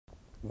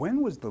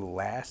When was the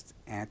last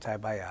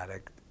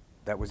antibiotic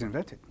that was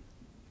invented?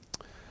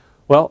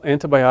 Well,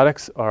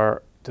 antibiotics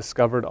are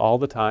discovered all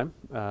the time.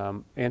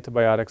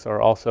 Antibiotics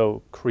are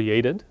also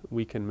created.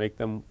 We can make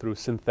them through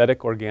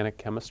synthetic organic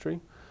chemistry,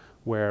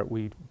 where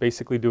we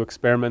basically do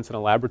experiments in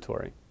a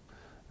laboratory.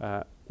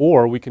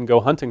 Or we can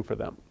go hunting for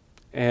them.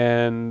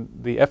 And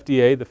the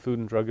FDA, the Food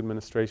and Drug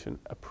Administration,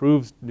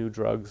 approves new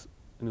drugs,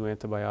 new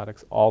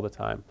antibiotics all the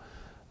time.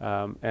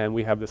 And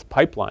we have this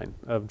pipeline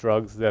of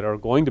drugs that are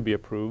going to be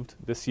approved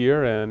this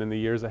year and in the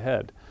years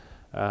ahead.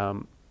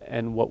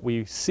 And what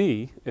we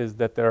see is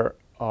that there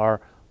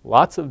are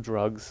lots of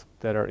drugs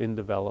that are in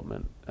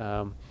development.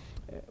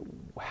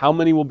 How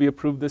many will be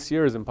approved this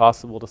year is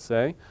impossible to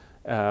say.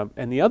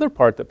 And the other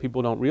part that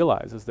people don't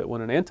realize is that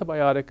when an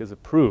antibiotic is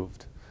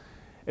approved,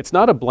 it's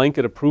not a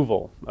blanket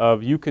approval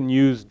of you can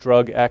use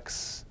drug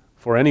X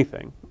for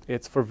anything.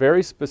 It's for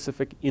very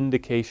specific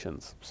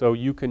indications. So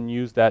you can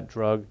use that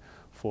drug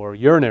for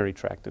urinary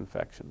tract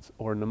infections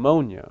or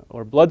pneumonia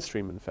or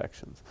bloodstream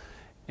infections.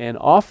 And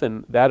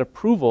often that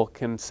approval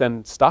can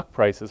send stock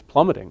prices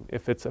plummeting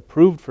if it's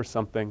approved for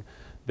something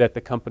that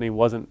the company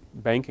wasn't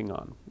banking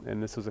on.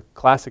 And this was a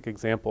classic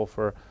example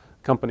for a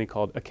company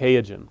called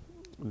Achaogen.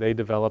 They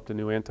developed a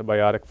new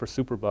antibiotic for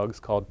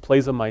superbugs called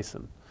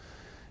plazomicin.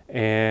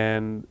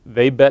 And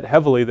they bet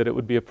heavily that it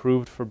would be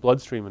approved for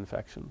bloodstream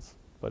infections.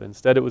 But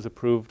instead it was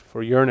approved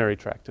for urinary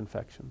tract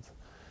infections.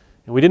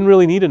 And we didn't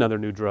really need another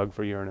new drug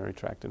for urinary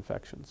tract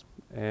infections.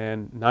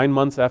 And 9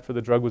 months after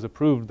the drug was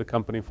approved, the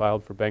company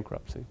filed for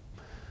bankruptcy.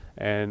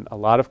 And a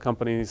lot of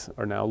companies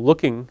are now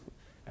looking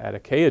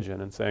at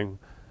Achaogen and saying,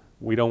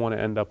 we don't want to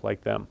end up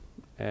like them.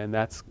 And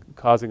that's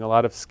causing a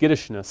lot of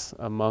skittishness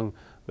among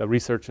the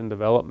research and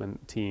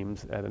development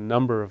teams at a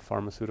number of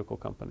pharmaceutical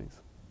companies.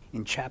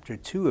 In Chapter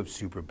 2 of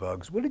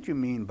Superbugs, what did you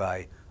mean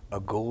by a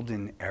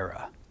golden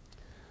era?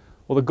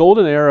 Well, the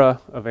golden era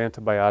of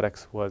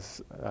antibiotics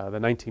was the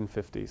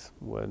 1950s,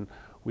 when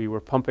we were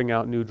pumping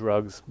out new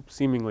drugs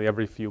seemingly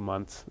every few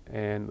months,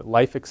 and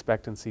life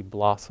expectancy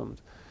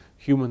blossomed.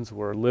 Humans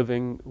were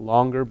living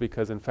longer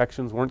because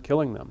infections weren't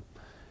killing them.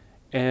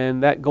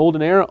 And that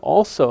golden era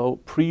also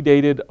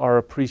predated our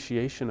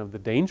appreciation of the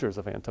dangers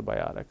of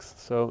antibiotics.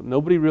 So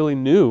nobody really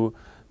knew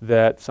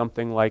that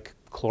something like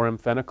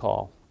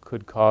chloramphenicol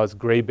could cause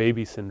gray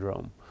baby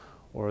syndrome,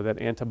 or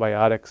that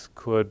antibiotics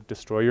could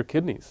destroy your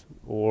kidneys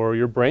or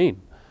your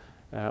brain,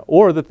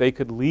 or that they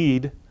could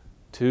lead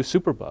to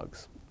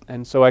superbugs.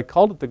 And so I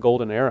called it the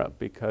golden era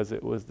because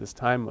it was this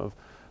time of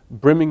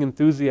brimming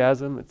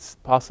enthusiasm. Its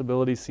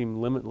possibilities seemed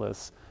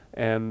limitless,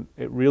 and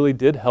it really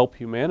did help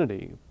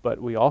humanity,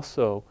 but we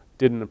also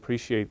didn't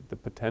appreciate the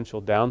potential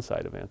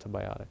downside of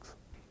antibiotics.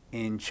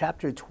 In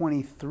Chapter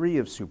 23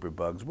 of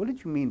Superbugs, what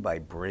did you mean by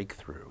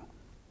breakthrough?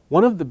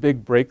 One of the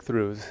big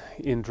breakthroughs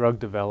in drug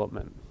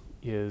development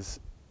is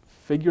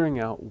figuring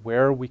out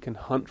where we can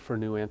hunt for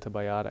new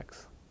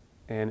antibiotics.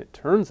 And it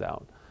turns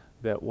out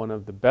that one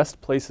of the best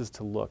places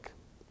to look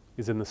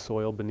is in the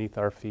soil beneath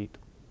our feet.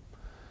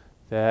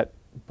 That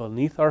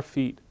beneath our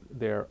feet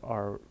there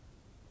are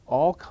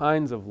all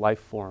kinds of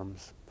life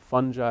forms,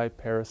 fungi,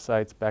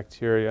 parasites,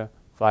 bacteria,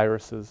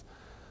 viruses,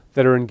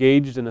 that are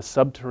engaged in a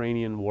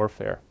subterranean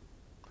warfare.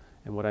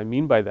 And what I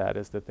mean by that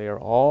is that they are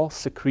all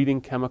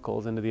secreting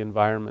chemicals into the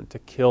environment to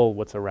kill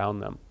what's around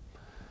them.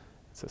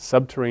 It's a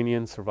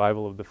subterranean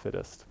survival of the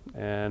fittest.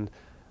 And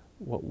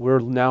what we're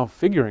now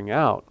figuring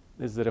out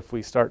is that if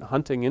we start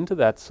hunting into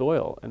that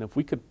soil, and if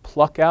we could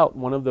pluck out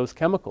one of those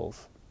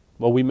chemicals,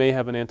 well, we may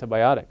have an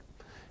antibiotic.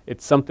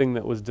 It's something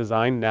that was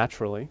designed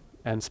naturally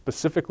and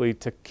specifically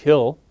to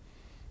kill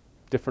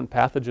different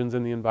pathogens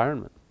in the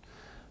environment.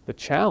 The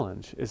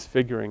challenge is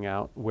figuring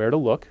out where to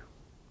look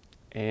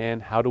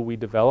and how do we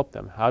develop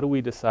them? How do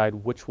we decide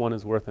which one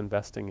is worth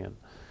investing in?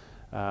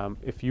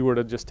 If you were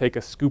to just take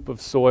a scoop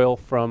of soil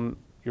from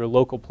your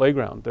local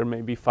playground, there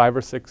may be 5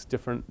 or 6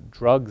 different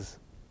drugs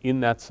in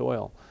that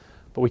soil,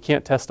 but we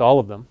can't test all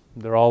of them.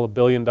 They're all $1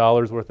 billion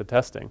worth of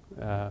testing.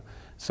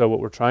 So what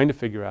we're trying to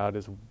figure out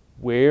is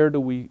where do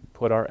we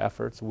put our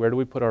efforts, where do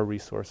we put our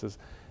resources,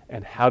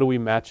 and how do we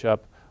match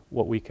up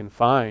what we can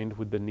find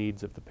with the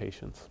needs of the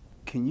patients?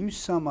 Can you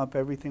sum up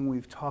everything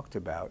we've talked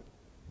about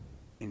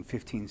in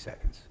 15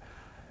 seconds?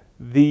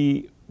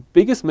 The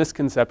biggest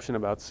misconception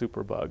about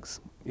superbugs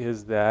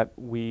is that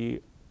we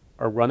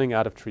are running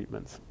out of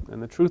treatments.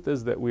 And the truth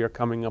is that we are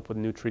coming up with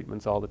new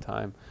treatments all the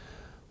time.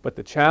 But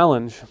the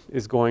challenge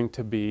is going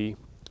to be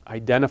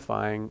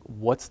identifying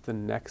what's the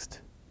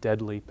next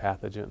deadly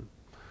pathogen.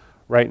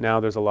 Right now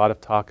there's a lot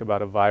of talk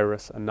about a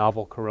virus, a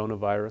novel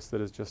coronavirus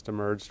that has just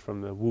emerged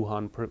from the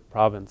Wuhan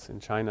province in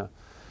China,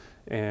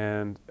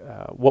 and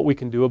what we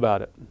can do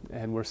about it.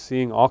 And we're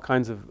seeing all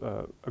kinds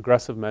of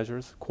aggressive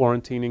measures,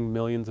 quarantining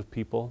millions of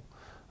people,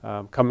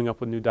 coming up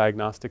with new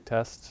diagnostic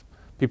tests.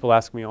 People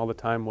ask me all the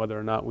time whether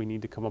or not we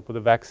need to come up with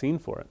a vaccine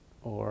for it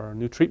or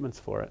new treatments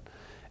for it.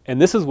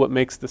 And this is what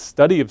makes the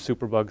study of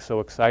superbugs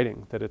so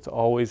exciting, that it's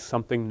always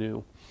something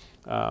new.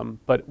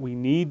 But we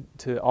need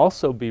to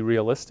also be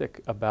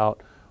realistic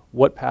about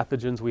what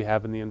pathogens we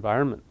have in the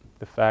environment.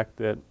 The fact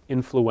that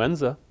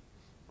influenza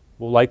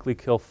will likely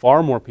kill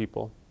far more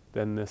people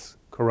than this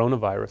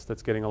coronavirus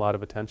that's getting a lot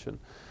of attention.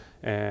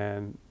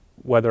 And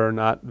whether or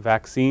not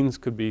vaccines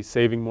could be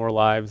saving more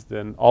lives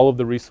than all of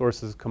the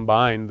resources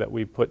combined that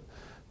we put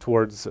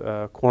towards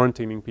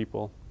quarantining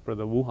people for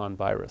the Wuhan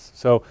virus.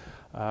 So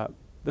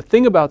the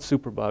thing about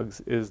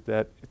superbugs is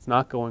that it's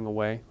not going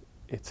away.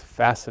 It's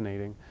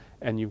fascinating,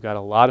 and you've got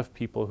a lot of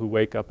people who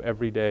wake up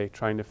every day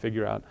trying to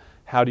figure out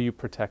how do you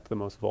protect the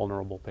most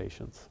vulnerable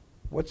patients.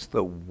 What's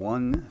the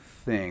one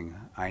thing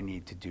I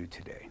need to do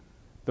today?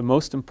 The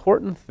most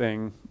important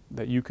thing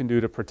that you can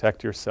do to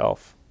protect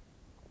yourself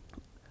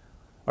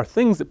are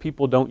things that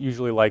people don't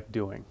usually like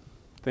doing.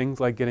 Things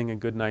like getting a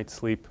good night's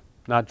sleep,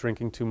 not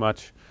drinking too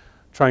much,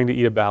 trying to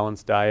eat a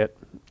balanced diet.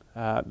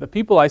 The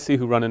people I see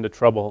who run into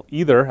trouble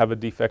either have a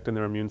defect in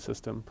their immune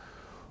system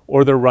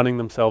or they're running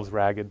themselves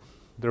ragged.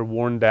 They're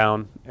worn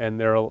down and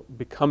they're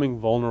becoming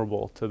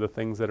vulnerable to the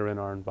things that are in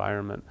our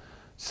environment.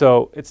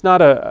 So it's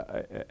not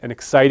an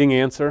exciting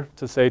answer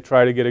to say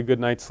try to get a good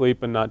night's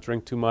sleep and not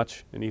drink too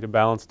much and eat a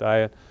balanced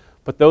diet,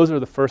 but those are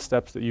the first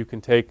steps that you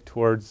can take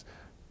towards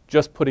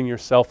just putting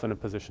yourself in a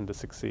position to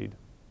succeed.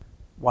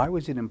 Why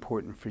was it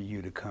important for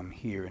you to come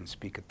here and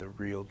speak at the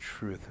Real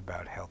Truth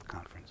About Health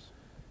conference?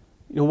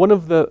 You know, one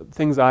of the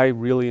things I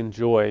really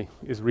enjoy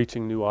is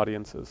reaching new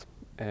audiences.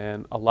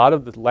 And a lot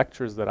of the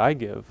lectures that I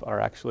give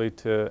are actually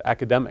to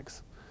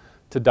academics,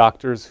 to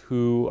doctors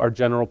who are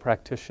general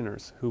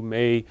practitioners, who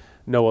may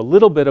know a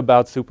little bit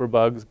about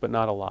superbugs, but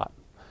not a lot.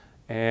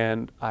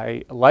 And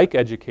I like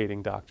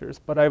educating doctors,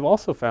 but I've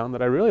also found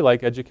that I really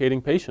like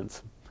educating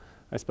patients.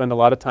 I spend a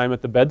lot of time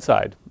at the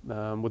bedside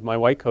with my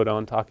white coat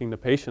on talking to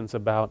patients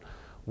about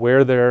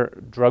where their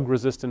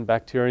drug-resistant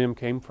bacterium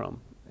came from.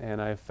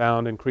 And I've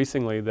found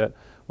increasingly that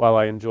while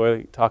I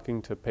enjoy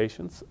talking to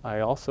patients,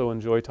 I also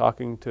enjoy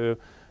talking to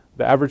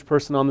the average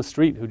person on the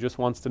street who just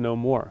wants to know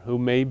more, who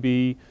may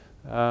be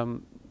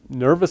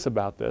nervous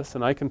about this,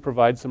 and I can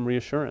provide some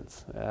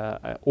reassurance,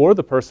 or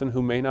the person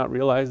who may not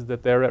realize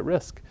that they're at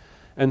risk.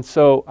 And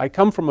so I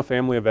come from a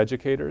family of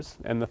educators,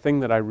 and the thing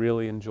that I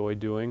really enjoy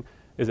doing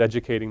is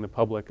educating the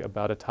public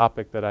about a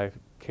topic that I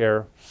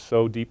care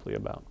so deeply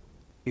about.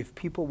 If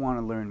people want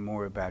to learn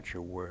more about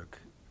your work,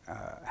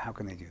 how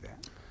can they do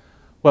that?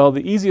 Well,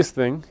 the easiest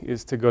thing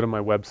is to go to my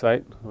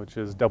website, which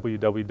is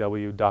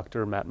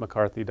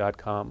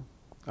www.drmattmccarthy.com.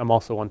 I'm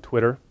also on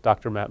Twitter,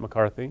 Dr. Matt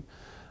McCarthy.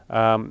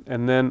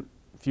 And then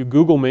if you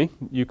Google me,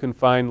 you can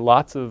find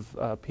lots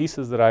of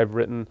pieces that I've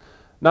written,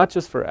 not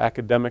just for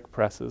academic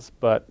presses,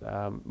 but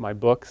my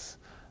books,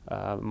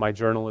 my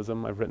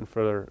journalism. I've written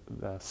for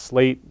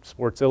Slate,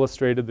 Sports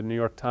Illustrated, the New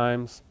York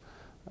Times.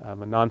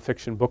 I'm a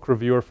nonfiction book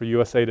reviewer for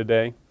USA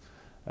Today.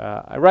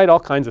 I write all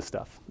kinds of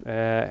stuff,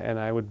 and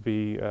I would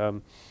be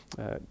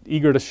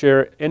eager to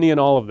share any and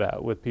all of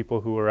that with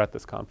people who are at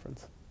this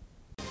conference.